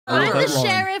I'm the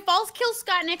sheriff. I'll kill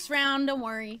Scott next round. Don't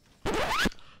worry.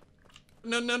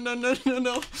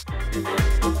 No.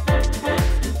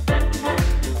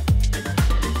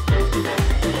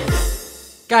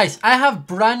 Guys, I have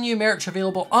brand new merch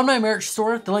available on my merch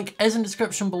store. The link is in the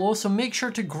description below, so make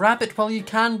sure to grab it while you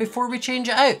can before we change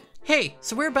it out. Hey,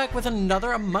 so we're back with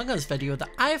another Among Us video that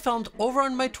I filmed over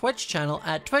on my Twitch channel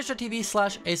at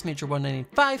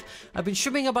twitch.tv/acemajor1985. I've been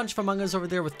streaming a bunch of Among Us over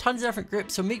there with tons of different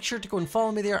groups, so make sure to go and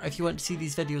follow me there if you want to see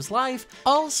these videos live.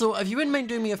 Also, if you wouldn't mind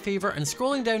doing me a favor and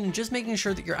scrolling down and just making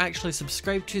sure that you're actually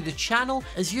subscribed to the channel,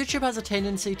 as YouTube has a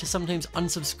tendency to sometimes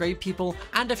unsubscribe people.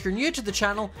 And if you're new to the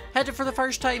channel, hit it for the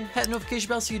first time, hit the notification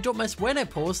bell so you don't miss when I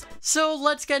post. So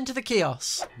let's get into the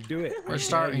chaos. Do it. We're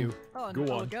starting. Go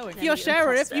on. You're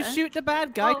sheriff, you shoot the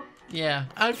bad guy. Oh. Yeah,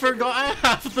 I forgot I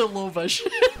have the low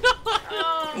vision.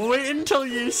 Wait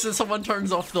until someone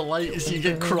turns off the lights, you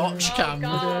get crotch cam.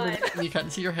 You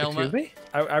can't see your helmet. Excuse me?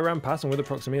 I ran past and with the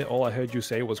proximity, all I heard you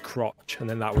say was crotch, and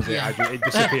then that was it. It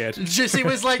disappeared. Juicy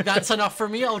was like, that's enough for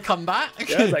me, I'll come back.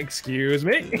 Yeah, I was like, excuse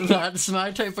me? That's my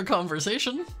type of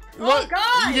conversation. Oh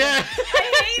God! Yeah.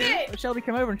 I hate it! Shelby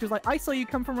came over and she was like, I saw you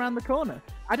come from around the corner.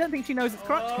 I don't think she knows it's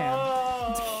crotch cam.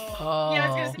 Oh, Yeah, I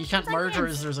was gonna say, you can't murder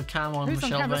as there's a cam on Who's on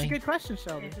cam? That's a Shelby. good question,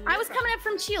 Shelby. I was coming up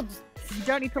from Shields. You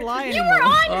don't need to lie You anymore. were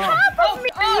on top of me.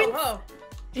 Oh!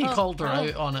 He called her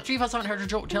out on it. If you haven't heard her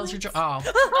joke, tell us your joke. Oh.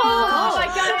 Oh my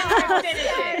God! I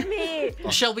finished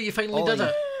it. Shelby, you finally did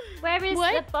it. Where is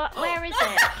What? the bot? Where is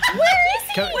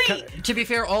it? To be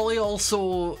fair, Ollie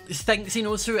also thinks he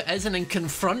knows who it is and then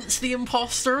confronts the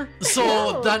imposter.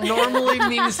 So that normally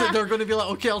means that they're going to be like,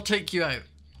 okay, I'll take you out.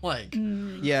 Like,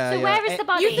 Yeah. So where is the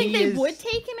body? You think He they is- would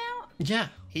take him out? yeah.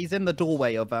 He's in the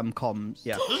doorway of comms.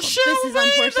 Yeah. This is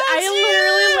unfortunate.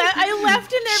 I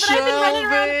left him there, but I've been running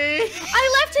around.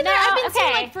 I left him there. I've been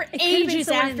seeing like for ages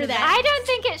after that. I don't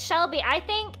think it's Shelby. I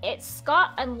think it's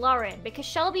Scott and Lauren because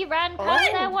Shelby ran past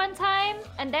there one time,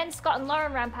 and then Scott and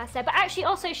Lauren ran past there. But actually,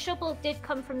 also Shubble did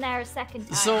come from there a second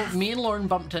time. So me and Lauren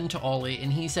bumped into Ollie,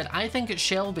 and he said, I think it's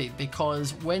Shelby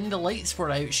because when the lights were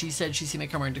out, she said she seen me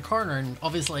come around the corner, and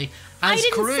obviously, as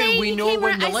crew, we know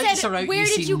when the lights are out, you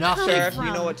see nothing. Sheriff, you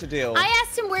know what to do. I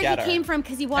asked him where Get he her. came from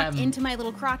because he walked into my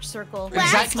little crotch circle.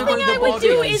 Exactly Last where thing the I would body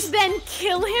do is. is then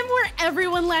kill him where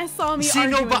everyone last saw me See,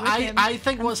 arguing no, but with him. I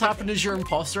think what's happened is your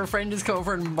imposter friend has come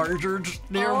over and murdered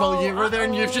there while you were there,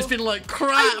 and you've just been like,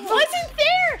 crap. I wasn't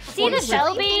there. It's either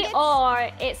Shelby or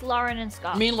it's Lauren and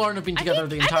Scott. Me and Lauren have been together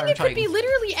the I entire think it time. could be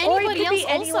literally Or anybody it could else be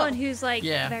anyone also. who's like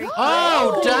very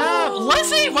Oh, damn.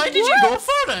 Lizzie, why did you go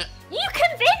for it? You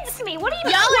convinced me. What do you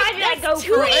mean? Y'all Why like did I that's go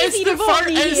too for it? It's easy the, to vote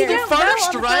me it's here. the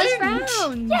first round.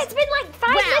 round. Yeah, it's been like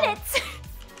 5 minutes.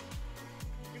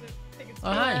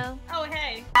 Oh, hi. Oh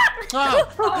hey!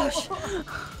 Oh.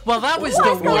 Well, that was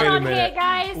What's the going Wait a on minute. here,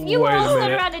 guys? You were Wait a all stood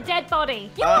minute. around a dead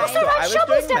body. You were all stood So I around was Shovel's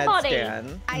doing dead med body.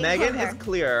 scan. I Megan killed her. is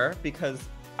clear because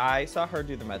I saw her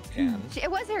do the med scan.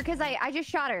 It was her because I just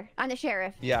shot her. I'm the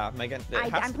sheriff. Yeah, Megan. It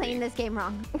has I'm to playing be. this game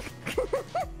wrong.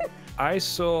 I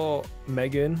saw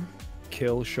Megan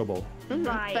kill Shubble.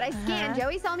 Right. But I scanned.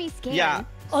 Joey saw me scan. Yeah.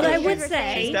 So you So guys guys she's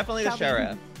were She's definitely the Shelby.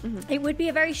 sheriff. It would be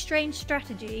a very strange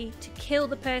strategy to kill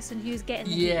the person who's getting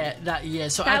the Yeah,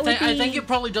 so That would I think be- it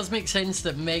probably does make sense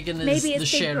that Megan is Maybe the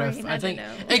it's big sheriff. brain, I I think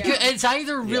don't know. it's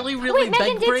either really, really Wait,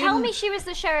 Megan big did brain. tell me she was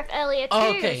the sheriff earlier too.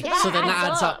 Okay, so then that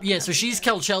adds up. up. Yeah, so she's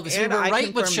killed Shelby. So And we were I right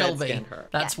with confirmed Shelby. med-scanned her.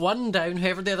 That's one down.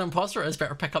 Whoever the other imposter is,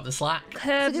 better pick up the slack. So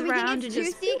curves do we around think and it's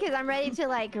just juicy? Because I'm ready to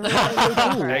like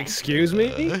really Excuse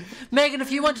me? Megan,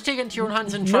 if you want to take it into your own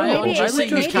hands and try No, it on maybe I Juicy,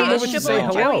 literally you just came can. over to say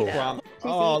hello.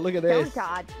 Oh, look at Don't this.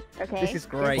 dodge. Okay. This is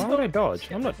great. Why would I dodge?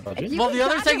 I'm not dodging. You Well, can the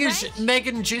other dodge thing a is, wrench.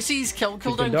 Megan, Juicy's kill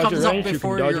can cooldown dodge a comes up wrench, you can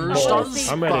before dodge a yours ball. does.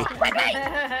 I'm ready.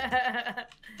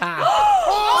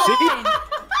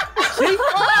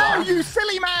 Oh, you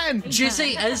silly man!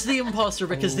 Juicy is the imposter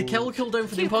because the kill cooldown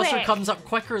for the Too imposter quick. comes up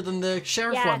quicker than the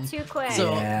sheriff Yeah, one. too quick.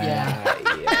 So, yeah.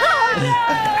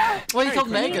 Well, you killed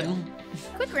Megan.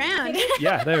 Quick round.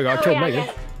 Yeah, there we go. I Oh, killed yeah, Megan.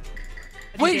 yeah.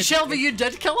 Wait, Shelby, you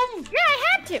did kill him? Yeah, I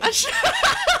had to. I sh-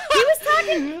 He was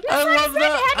talking. I love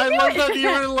that. I love that you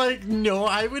were like, no,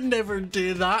 I would never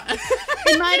do that.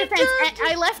 In my defense,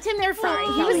 I left him there for.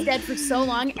 He was dead for so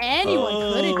long.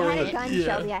 Anyone could have I done had a it. gun, Yeah.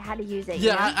 Shelby. I had to use it.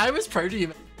 Yeah, you know? I was proud of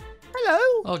you.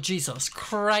 Hello. Oh, Jesus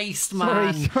Christ,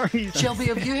 man. Sorry. Shelby,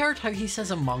 have you heard how he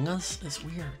says Among Us? It's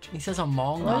weird. He says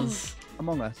Among Us.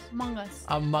 Among Us. Among Us.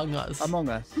 Among Us. Among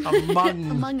Us.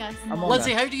 Among. Among Us. Among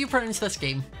Lizzie, Us. how do you pronounce this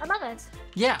game? Among Us.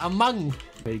 Yeah, Among.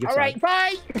 There you go, All right,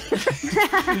 bye.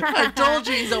 I told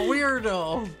you he's a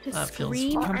weirdo. That feels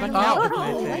Scream fun. and Oh. yell.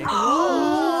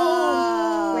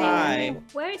 Oh. Hi.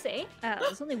 Where is he? Oh,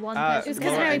 there's only one It person. It's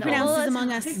because Laura how he and pronounces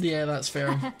Among Us. Yeah, that's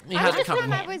fair. He I had to just come.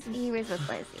 remember he was with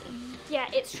Lizzie. Yeah,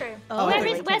 it's true. Oh.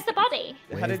 Where's the body?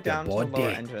 Headed down to lower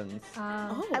engines.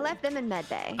 Oh. I left them in med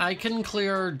bay. I can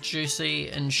clear Juicy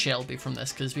and Shelby from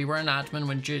this because we were in admin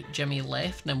when Jimmy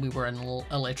left, and then we were in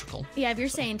electrical. Yeah, if you're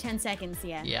saying 10 seconds,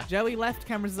 yeah. Yeah. Joey left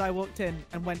cameras as I walked in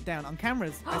and went down. On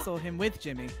cameras, I saw him with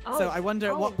Jimmy. Oh. So I wonder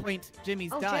at what Oh. point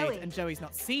Jimmy's Oh, died Joey. and Joey's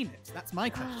not seen it. That's my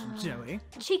question, Joey.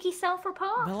 Cheeky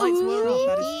self-report. The lights were off.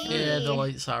 That is true. Yeah, the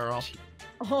lights are off.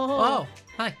 Oh. Oh,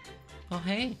 hi. Oh,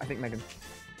 hey. I think Megan.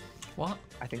 What?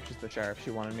 I think she's the sheriff.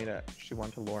 She wanted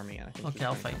to lure me, and I think. Okay,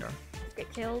 I'll find her.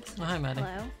 Get killed. Oh, hi, Maddie.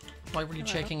 Hello. Why were you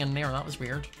Hello. checking in there? That was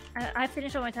weird. I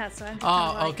finished all my tasks, so I'm just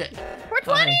Oh, kinda like, okay.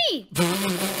 420!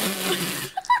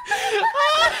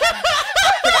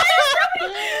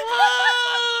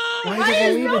 Why did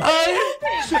they leave it?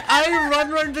 I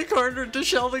run round the corner to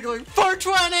Shelby going,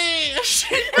 420!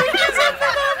 She reaches up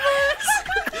for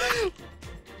numbers!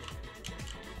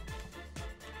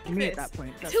 Me at that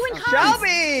point. That's- 2 and okay.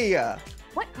 Shelby!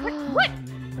 What? Oh,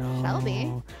 no.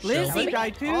 Shelby? Lizzie Shelby?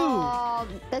 died too. Oh,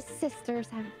 the sisters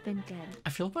have been dead. I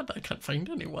feel bad that I can't find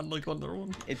anyone like on their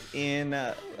own. It's in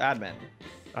admin.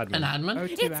 An admin? Oh,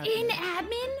 too It's bad. in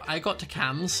admin? I got to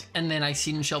cams, and then I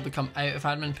seen Shelby come out of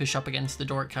admin, push up against the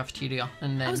door at cafeteria,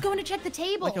 and then... I was going to check the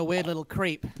table. Like a weird little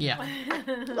creep. Yeah.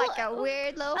 Like a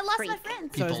weird little I lost freak. my friend.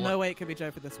 So there's People- no way it could be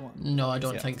Joe for this one. No, I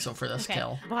don't think so for this Okay.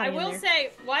 kill. I Body in will there.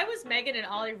 say, why was Megan and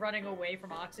Ollie running away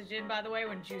from oxygen, by the way,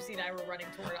 when Juicy and I were running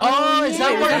toward Oh, is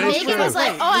that Yeah, what Megan it was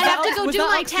like, oh, I have to go Was do that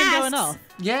my oxygen going tasks. off?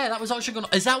 Yeah, that was actually going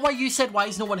to... Is that why you said, why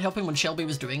is no one helping when Shelby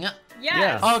was doing it?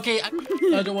 Yes. Yeah. Okay,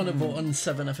 I don't want to vote on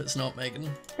 7 if it's not Megan.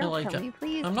 I Don't like kill it. me,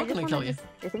 please. I'm not I just going to wanna kill you. just-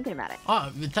 You're thinking about it. Oh,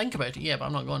 I would think about it, yeah, but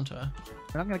I'm not going to.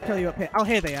 I'm gonna kill you up here. Oh,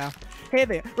 here they are. Here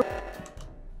they are.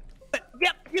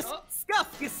 Yep, you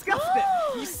scuffed. You scuffed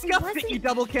it. You scuffed it, you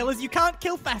double killers. You can't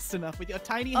kill fast enough with your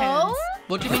tiny hands. Oh?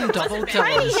 What do you mean double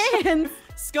Tiny killers? hands.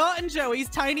 Scott and Joey's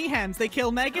tiny hands. They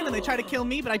kill Megan and they try to kill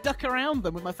me, but I duck around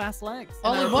them with my fast legs.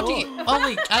 Ollie, what do you...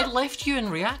 Ollie, I left you in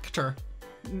reactor.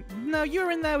 No, you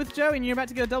were in there with Joey and you're about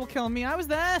to go double kill me. I was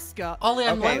there, Scott. Ollie,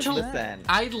 I'm Okay, literally... listen.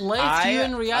 I left you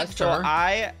in reactor.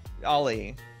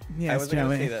 Ollie. I Yes, wasn't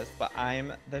gonna Joey. say this, but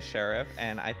I'm the sheriff,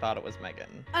 and I thought it was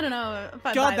Megan. I don't know if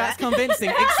I buy God, that's that. convincing.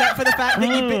 Except for the fact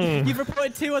that you've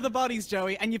reported 2 other bodies,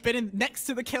 Joey, and you've been in next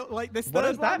to the kill like this. What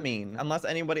third does that one. mean? Unless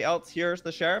anybody else here's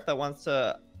the sheriff that wants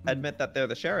to admit that they're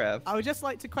the sheriff. I would just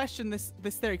like to question this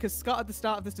theory because Scott at the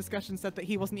start of this discussion said that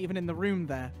he wasn't even in the room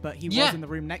there, but he Yeah. was in the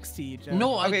room next to you, Joey.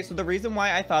 No, Okay, so the reason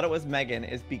why I thought it was Megan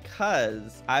is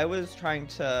because I was trying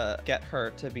to get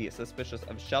her to be suspicious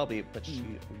of Shelby, but she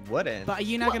wouldn't. But are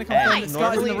you now going to Why? confirm that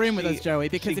Scott is in the Normally room with she- us, Joey?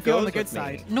 Because she if you're on the goes good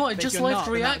with me. side. No, I but if just you're left not,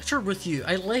 then that- reactor with you.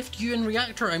 I left you in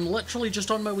reactor. I'm literally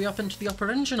just on my way up into the upper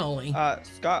engine, Ollie.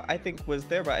 Scott, I think, was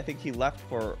there, but I think he left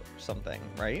for something,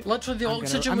 right? Literally, the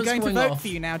oxygen I'm was going to going vote off. for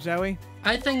you now, Joey.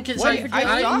 I think it's Wait, like,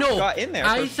 I saw know. Scott in there,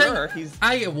 I for think sure. He's-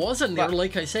 I was in there. But-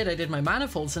 Like I said, I did my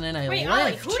manifolds and then I Wait, Ollie,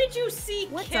 left. who did you see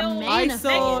What's a kill man I of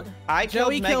saw Megan? I killed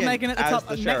Joey killed Megan at the as top,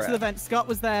 the next to the sheriff. vent. Scott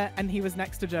was there, and he was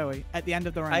next to Joey at the end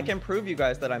of the round. I can prove you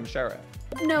guys that I'm sheriff.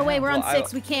 No way, we're on Well, I-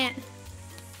 6. We can't.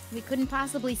 We couldn't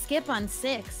possibly skip on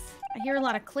 6. I hear a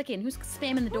lot of clicking. Who's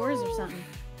spamming the doors or something?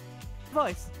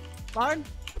 Voice. Lauren?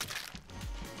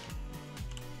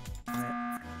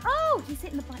 Oh, he's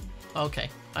hitting the button. Okay,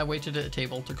 I waited at the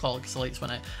table to call because the lights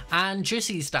went out. And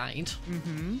Juicy's died.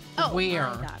 Mm-hmm. Oh, Where?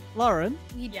 my God. Lauren,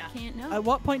 We Yeah. can't know. at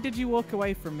what point did you walk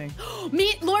away from me?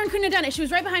 Me, Lauren couldn't have done it. She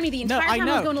was right behind me the No, entire I time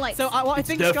I was know. going to lights. So what I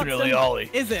think definitely Scott's done- Ollie.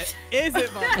 Is it? Is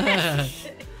it, Bob?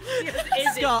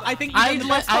 Is Scott, I think you've done the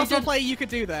best I possible did- play you could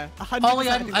do there. 100%. Ollie,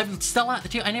 I'm still at the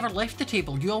table. I never left the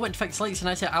table. You all went to fix lights and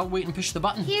I said, I'll wait and push the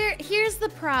button. Here's the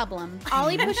problem.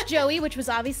 Ollie pushed Joey, which was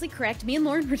obviously correct. Me and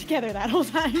Lauren were together that whole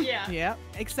time. Yeah. Yeah,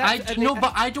 except No,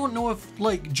 but I don't know if,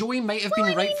 like, Joey might have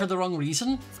been right for the wrong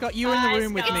reason. Scott, you were in the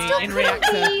room with Scott. me It still in couldn't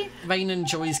reactor. be. Mine and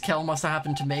Joey's kill must have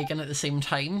happened to Megan at the same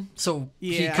time, so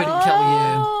he Yeah. couldn't kill you.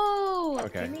 Oh.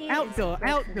 Okay. Jimmy Outdoor, is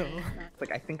outdoor. It's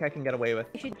like, I think I can get away with.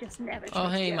 You should just never Oh,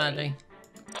 trust hey, Joey. Maddie.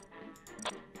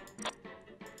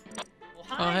 Well,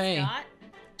 hi, hey. Scott.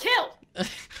 Kill!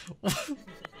 What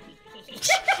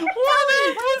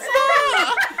was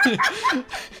that?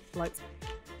 Lights.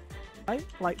 Hey,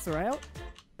 lights are out.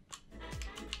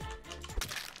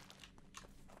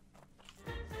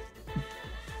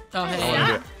 Oh, I hey. want to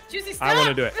do it. Juicy, stop! I want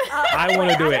to do it. I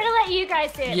want to do I'm it. gonna let you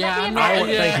guys do it. Yeah, Let I'm me not-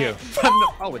 admit- yeah. Thank you.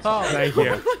 Oh, it's Thank you.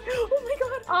 Oh my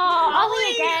God. Oh,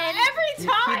 Ollie again. Every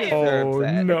time! Oh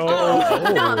Deserves it. no.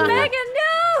 Not Megan,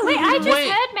 no! Wait, I just Wait.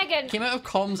 heard Megan Megan. Came out of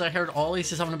comms, I heard Ollie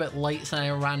say something about lights and I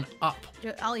ran up.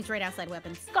 Ollie's right outside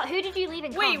weapons. Scott, who did you leave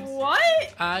in Wait, comms? what?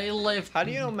 I left How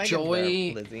do you know Megan's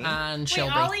Joey there, Lizzie? and Wait,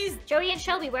 Shelby. Ollie's. Joey and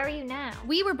Shelby, where are you now?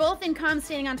 We were both in comms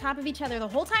standing on top of each other the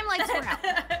whole time lights were out.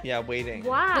 Yeah, waiting.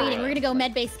 Wow. Waiting, we're gonna go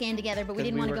med base scan together, but we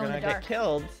didn't want to go in the Get dark.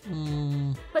 killed.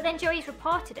 But then Joey's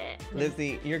reported it.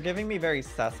 Lizzie, you're giving me very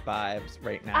sus vibes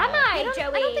right now. Am I, I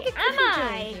Joey? don't think it could Am be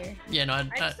I? Joey here. Yeah, no,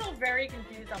 I'm still very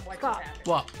confused on what just Scott. happened.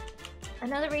 what?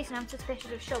 Another reason I'm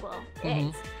suspicious of Shovel Mhm.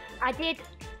 is I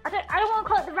don't want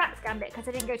to call it the rat scam bit because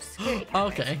I didn't go to security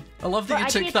cameras. Okay. I love that But you I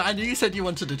took did- that. I knew you said you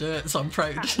wanted to do it, so I'm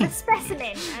proud. The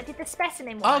specimen. I did the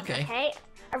specimen one. Okay.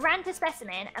 I ran to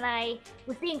specimen and I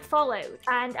was being followed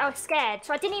and I was scared.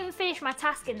 So I didn't even finish my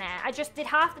task in there. I just did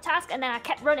half the task and then I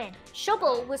kept running.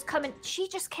 Shovel was coming. She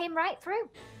just came right through.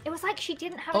 It was like she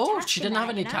didn't have a Oh, task she in didn't have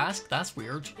there, any you know? task? That's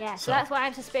weird. Yeah, so that's why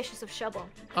I'm suspicious of Shovel.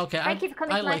 Okay, Thank you for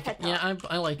coming I to my like it. TED Yeah,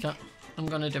 I like it. I'm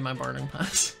gonna do my burning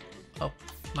pass. Oh,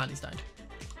 Maddie's died.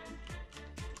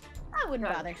 I wouldn't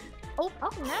bother. Oh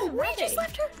no, we just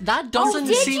left her. That doesn't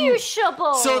did seem. you,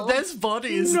 Shovel? So this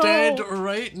body is No. dead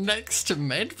right next to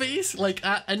Medbase, like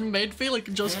in Medbay,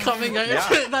 like just coming out.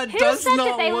 Yeah. That Who does said not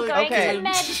that they were look going Okay. to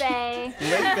Medbay?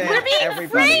 Listen, We're being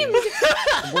everybody.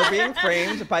 We're being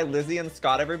framed by Lizzie and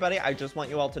Scott, everybody. I just want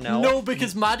you all to know. No,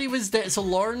 because Maddie was dead. So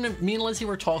Lauren, me and Lizzie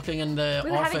were talking in the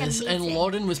We were having a office, and meeting.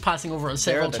 Lauren was passing over us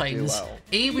several the times. duo.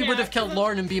 A, we Yeah, would have killed 'cause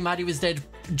Lauren, and B, Maddie was dead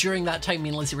during that time. Me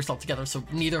and Lizzie were still together, so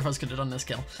neither of us could have done this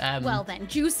kill. Well then,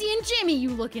 Juicy and Jimmy,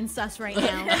 you looking sus right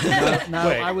now. No,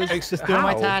 Wait, I was just doing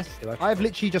my how? task. I've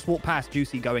literally just walked past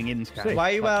Juicy going in. Scan.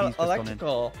 Why are you Like, out he's just gone in.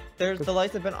 electrical? The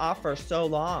lights have been off for so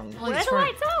long. Where are the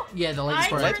lights out? Yeah, the I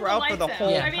lights were turned out. Lights were out for the lights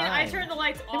whole Yeah. I mean, I time. turned the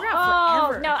lights off. were out Oh,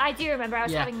 forever. no, I do remember. I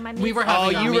was Yeah. having my We meeting. were having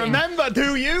Oh, that you meeting. remember,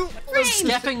 do you?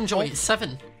 Skipping Joy,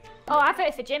 7. Oh, I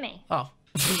voted for Jimmy. Oh.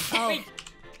 I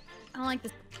don't like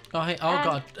this. Oh, hey, oh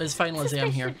god, it's fine, Lizzie, I'm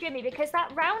Suspicious here. of Jimmy because that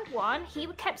round one, he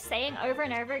kept saying over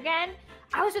and over again,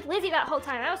 I was with Lizzie that whole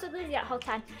time. I was with Lizzie that whole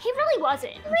time. He really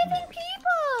wasn't. Living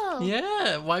people.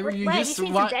 Yeah, why were you Wait, have used you to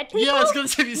seen some why? dead Yeah, I was people? gonna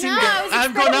say, have you seen No, dead? I was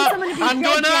I'm going expecting up! someone to be I'm dead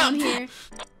going down up! here.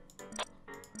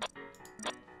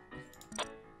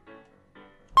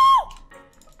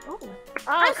 Oh,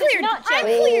 I'm so it's cleared. not I'm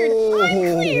Jimmy. cleared. I'm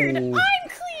Oh. cleared. I'm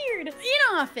cleared.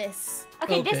 In office.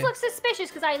 Okay, this Okay. looks suspicious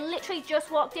because I literally just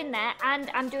walked in there and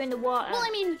I'm doing the water. Well, I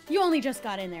mean, you only just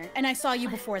got in there, and I saw you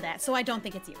before that, so I don't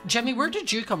think it's you. Jimmy, where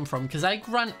did you come from? Because I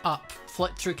ran up,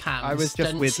 flipped through cams, I was just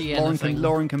didn't with see Lauren. anything.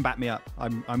 Lauren can back me up.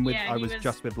 I'm with. Yeah, I he was was-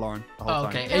 just with Lauren the whole Oh, time.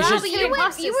 okay. There It's are just, two you were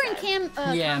imposters in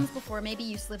then. Yeah. comms before. Maybe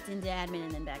you slipped into admin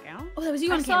and then back out. Oh, that was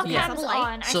you I on saw cams. Yeah. cams The light.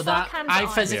 on. so I saw that cams I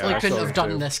on. physically Yeah, I couldn't saw have it done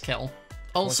too. this kill.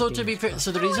 Also, to be fair, so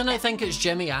the reason I think it's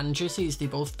Jimmy and Juicy is they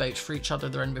both vouched for each other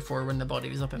there and before when the body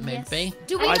was up at Yes. Medbay.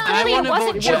 Do we I not? clearly wanna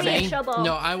wasn't vote Joey Jimmy. in trouble.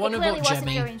 No, I It wanna clearly vote wasn't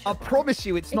Jimmy. Joey in I trouble. promise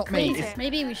you, it's not me. cleans It's- it.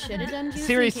 Maybe we should have done Juicy.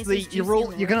 seriously, in case you're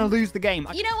all. You're gonna lose the game.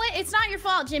 You know what? It's not your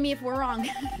fault, Jimmy, if we're wrong.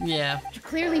 Yeah.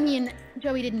 Clearly, me and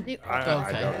Joey didn't do. I Okay. don't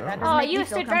know. That doesn't Oh, make me you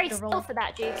feel stood very comfortable. still for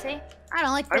that, Juicy. I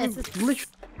don't like I'm this. literally.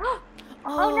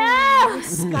 Oh, no!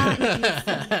 Scott.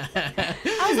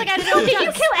 I was like, I don't Did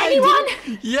you kill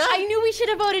anyone? Yeah. I knew we should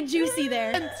have voted Juicy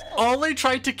there. Ollie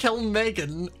tried to kill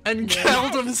Megan and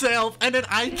killed himself, and then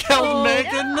I killed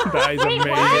Megan. That is Wait,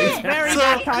 amazing. what? Very So-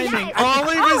 bad timing.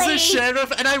 Ollie was the Ollie.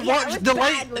 sheriff, and I watched the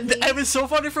light. bad, Lizzie. It was so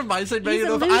funny from my side, He's Megan.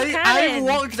 a Of loose I cannon.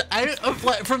 walked out of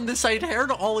like from the side, heard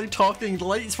Ollie talking. The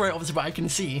lights were out, obviously, but I can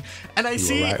see, and I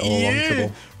see right, all along you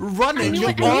trouble. running. knew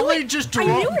it, I knew Ollie just I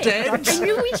knew dropped it. dead. I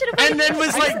knew we should have. And then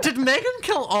was like, did Megan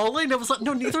kill Ollie? And I was like,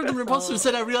 no, neither of them were imposters.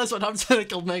 Then I realised what happened, so I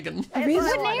killed Megan. What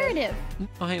narrative?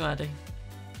 Oh, hey, Maddie.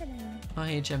 Oh,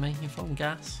 hey, Jimmy. You feeling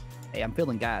gas? Hey, I'm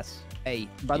feeling gas. Hey,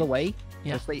 by the way,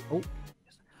 Yeah. just like, oh,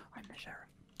 I'm the sheriff.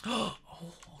 Oh,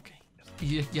 okay.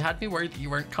 You had me worried that you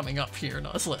weren't coming up here, and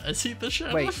I was like, is he the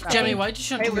sheriff? Wait, Jimmy, why did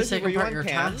you not Hey, do the Lizzie, were second you part on of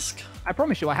your cam? task? I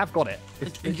promise you, I have got it.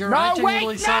 You're no, acting wait,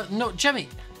 really no! sus. No, Jimmy,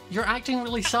 you're acting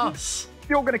really sus.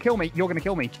 You're gonna kill me. You're gonna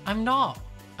kill me. I'm not.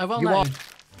 I will You now. are.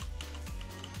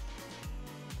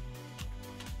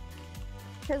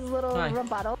 His little Hi.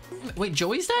 rebuttal. Wait,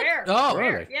 Joey's dead? Where? Oh,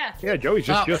 Where? Yeah. Yeah, Joey's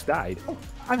Oh. just died.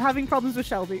 I'm having problems with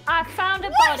Shelby. I found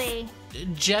a body.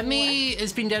 Jimmy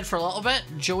has been dead for a little bit.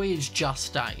 Joey's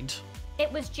just died.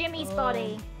 It was Jimmy's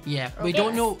body. Yeah, we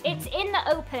don't know. It's in the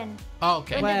open. Oh,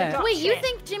 okay. Wait, you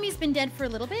think Jimmy's been dead for a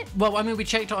little bit? Well, I mean, we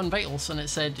checked it on Vitals and it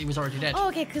said he was already dead. Oh,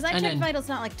 okay, because I checked Vitals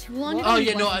not like too long ago. Oh,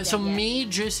 yeah, no, so me,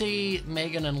 Juicy,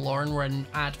 Megan, and Lauren were in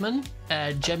admin.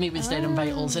 Jimmy was dead in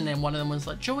Vitals, and then one of them was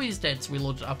like, Joey's dead, so we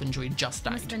loaded it up and Joey just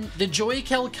died. The Joey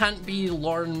kill can't be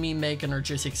Lauren, me, Megan, or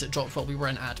Juicy because it dropped while we were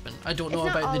in admin. I don't know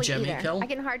about the Jimmy kill. I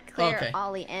can hard clear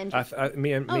Ollie and...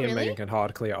 me and Megan can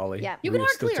hard clear Ollie. Yeah. You can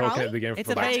hard clear Ollie? At the beginning it's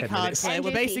for a about vague 10 hard minutes. clear.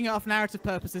 We're basing it off narrative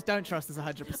purposes. Don't trust us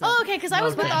 100%. Oh, okay, because I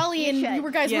was with Ollie and you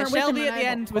guys weren't with him. Shelby at the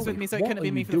end was with me, so it couldn't have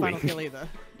been me for the final kill either.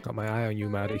 Got my eye on you,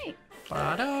 Maddie.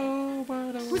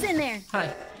 Who's in there?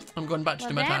 Hi. I'm going back to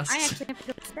do my tasks. I actually have to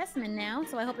go to specimen now,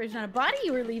 so I hope there's not a body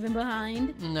you were leaving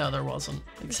behind. No, there wasn't.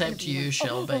 Except you,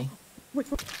 Shelby.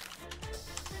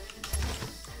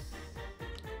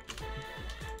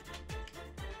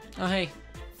 Oh, hey.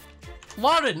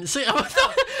 Lauren, see, I was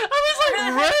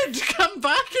like, Red, come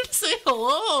back and say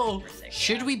hello.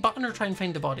 Should we button or try and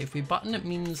find the body? If we button, it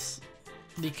means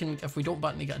they can, if we don't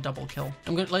button, they get a double kill.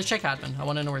 Let's check admin. I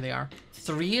want to know where they are.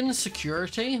 3 in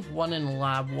security, 1 in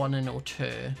lab, 1 in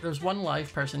O2. There's 1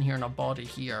 live person here and a body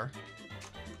here.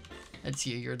 It's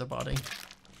you, you're the body.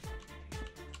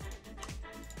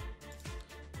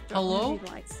 Hello?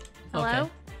 Hello?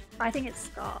 Okay. I think it's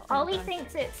Scott. Ollie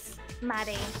thinks it's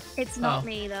Maddie. It's not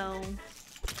me though.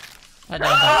 I know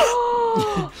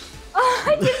that. Oh,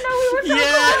 I didn't know we were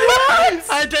Yeah!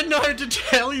 I didn't know how to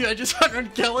tell you. I just went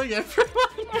around killing everyone.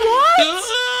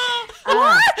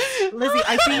 What? Lizzie,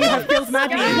 I see you have killed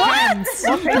Maddie in hands.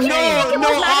 No,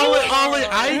 Ollie,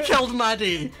 I killed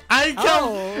Maddie.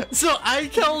 So I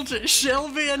killed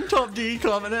Shelby and Top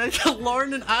Decom, and then I killed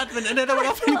Lauren and admin, and then I went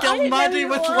up and killed Maddie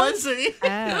with Lizzie.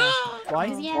 Why?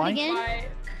 Does he have it again?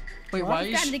 Wait, why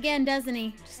He's got it again, doesn't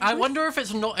he? I wonder if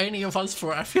it's not any of us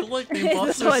four. I feel like the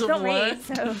imposters have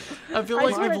left. I feel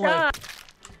like we've left.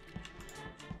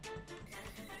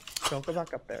 Don't go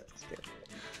back up there. It's scary.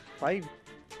 Why?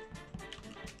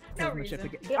 No reason.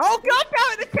 Oh god,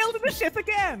 no! They killed in the ship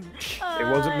again! It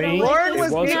wasn't me. Lauren was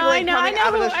wasn't. No, I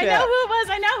know who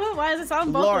it was. It's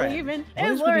unbelievable Lauren. even. What It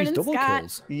is was with Lauren these and double Scott.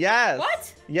 kills? Yes.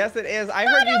 What? Yes, it is. I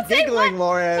heard you giggling,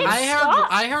 Lauren.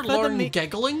 I heard Lauren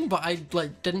giggling, but I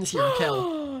didn't see her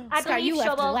kill. I Scott, believe you left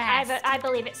Shovel. last. I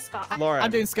believe it's Scott. Lauren.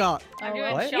 I'm doing Scott. I'm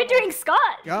doing What? Shovel. You're doing Scott.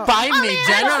 Buy me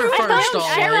dinner first,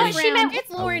 Ollie. She meant It's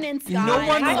Lauren and Scott. No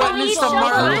one I witnessed believe a so.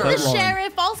 I'm murder. the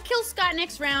sheriff. I'll kill Scott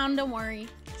next round. Don't worry.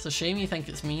 It's a shame you think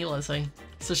it's me, Lizzie.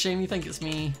 It's a shame you think it's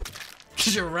me.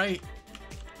 Because you're right.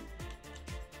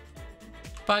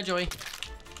 Bye, Joey.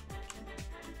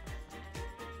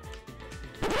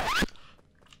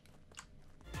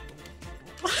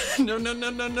 No.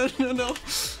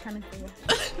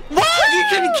 What? You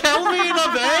can kill me in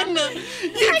a van?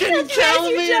 You can kill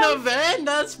me in a van?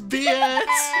 That's BS.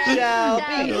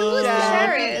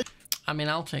 Shelby. I mean,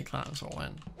 I'll take that as a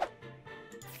win. What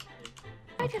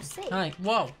did I just see? Hi.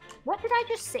 Whoa. What did I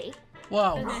just see?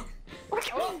 Whoa.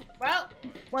 Oh, well,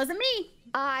 Wasn't me.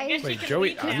 Wait,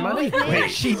 Joey and Maddie? Wait,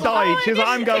 she died. She's like,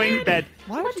 I'm going dead.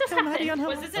 Why would you kill Maddie on her?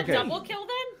 was this a Okay. double kill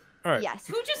then? Alright, Yes.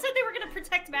 Who just said they were gonna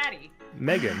protect Maddie?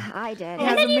 Megan. I did.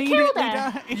 And then you killed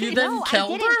her. You then No,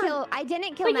 killed her? I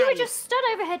didn't kill But you were Maddie. just stood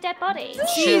over her dead body.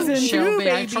 Season 2,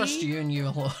 Shelby, I baby. trust you and you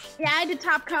alone. Yeah, I did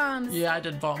top comms. Yeah, I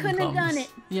did bottom Couldn't have comms. done it.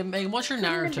 Yeah, Megan, what's your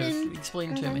Couldn't have narrative? been. Explain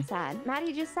Because to I'm me. sad.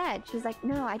 Maddie just said, she's like,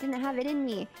 no, I didn't have it in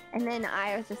me. And then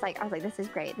I was like, this is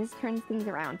great. This turns things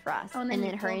around for us. Oh, and and then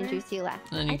then you her killed and her? Juicy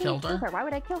left. And then you I didn't killed kill her? Why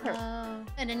would I kill her?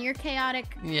 And then you're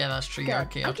chaotic. Yeah, that's true. You're I'm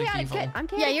chaotic evil. good. I'm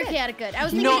chaotic Yeah, you're good. chaotic good. I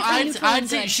was thinking No, between neutral I'd and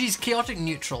say good. she's chaotic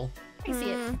neutral. I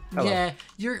see it. Hello. Yeah,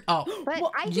 you're. Oh, But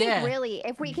I think yeah. really,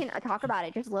 if we can talk about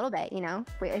it just a little bit, you know,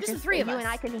 Just the three of you us. and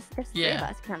I can just three Yeah. of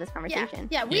us can have this Yeah, conversation.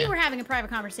 yeah. We Yeah. were having a private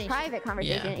conversation. Private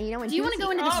conversation. Yeah. And, you know, when Do you want to Juicy-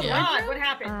 go into this Oh one? God, what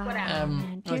happened? What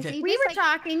happened? Juicy okay. We just, were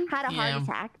like, talking. had a heart Yeah.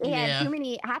 attack. He Yeah. had too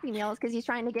many Happy Meals because he's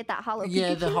trying to get that hollow Yeah,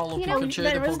 Pikachu, the hollow you know? Pikachu,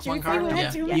 That the was Pokemon Juicy card. with Yeah.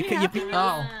 too You can,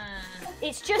 Oh,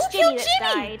 It's just Who Ginny killed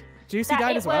that Jimmy? died. Juicy That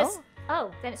died it as well? was- Oh,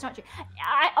 then it's not Jimmy.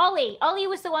 Ollie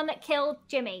was the one that killed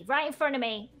Jimmy right in front of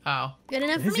me. oh. Good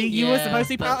enough for Lizzie, me. you were Yeah, supposed to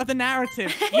be but- part of the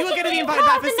narrative. You were going to be invited Part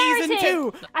back of for the season narrative.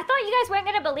 2. I thought you guys weren't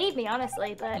going to believe me,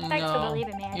 honestly, but thanks for No,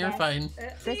 believing me. I you're guess. fine.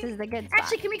 This is the good spot.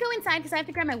 Actually, can we go inside? Because I have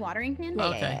to grab my watering can. yeah,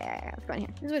 Okay. yeah. Let's go in here.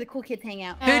 This is where the cool kids hang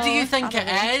out. Who do you think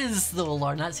probably. it is, though,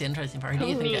 Lauren? That's the interesting part. Who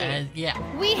do you think it is? Yeah.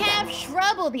 We have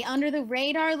Shrubble, the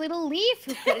under-the-radar little leaf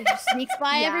who just sneaks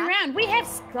by Yeah. every round. We have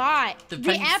Scott, The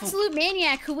the painful- absolute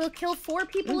maniac who will kill 4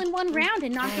 people in one round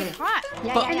and not get caught.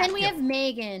 Yeah, But- And yeah, then we have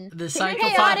Megan, The chaotic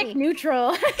psychopath.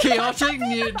 neutral. Chaotic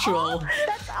neutral.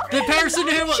 The person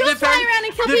who She'll fly around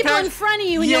and kill the people people in front of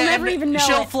you and you'll never even know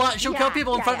she'll it. She'll kill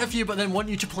people in front of you, but then want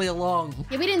you to play along.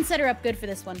 Yeah, we didn't set her up good for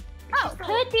this one. Oh,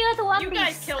 could the other one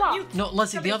be Scott? No,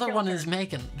 Lizzie, the other one is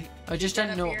Megan. I just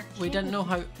didn't know. We didn't know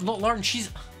how. Look, Lauren, she's.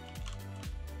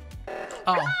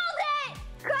 Oh.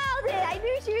 Called it! I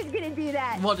knew she was gonna do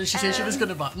that. What did she say? She was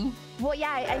gonna button. Well,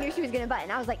 yeah, I knew she was gonna button.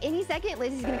 I was like, any second,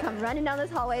 Lizzie's gonna come running down this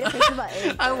hallway to push the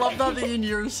button. I love that you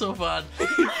knew so bad.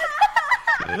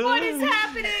 What is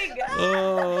happening?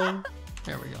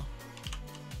 There we go.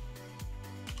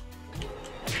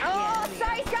 Oh,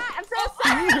 sorry, Scott. I'm so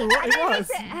sorry. It was.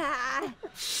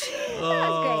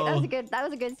 That was great. That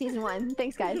was a good season 1.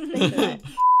 Thanks, guys. Thanks for that.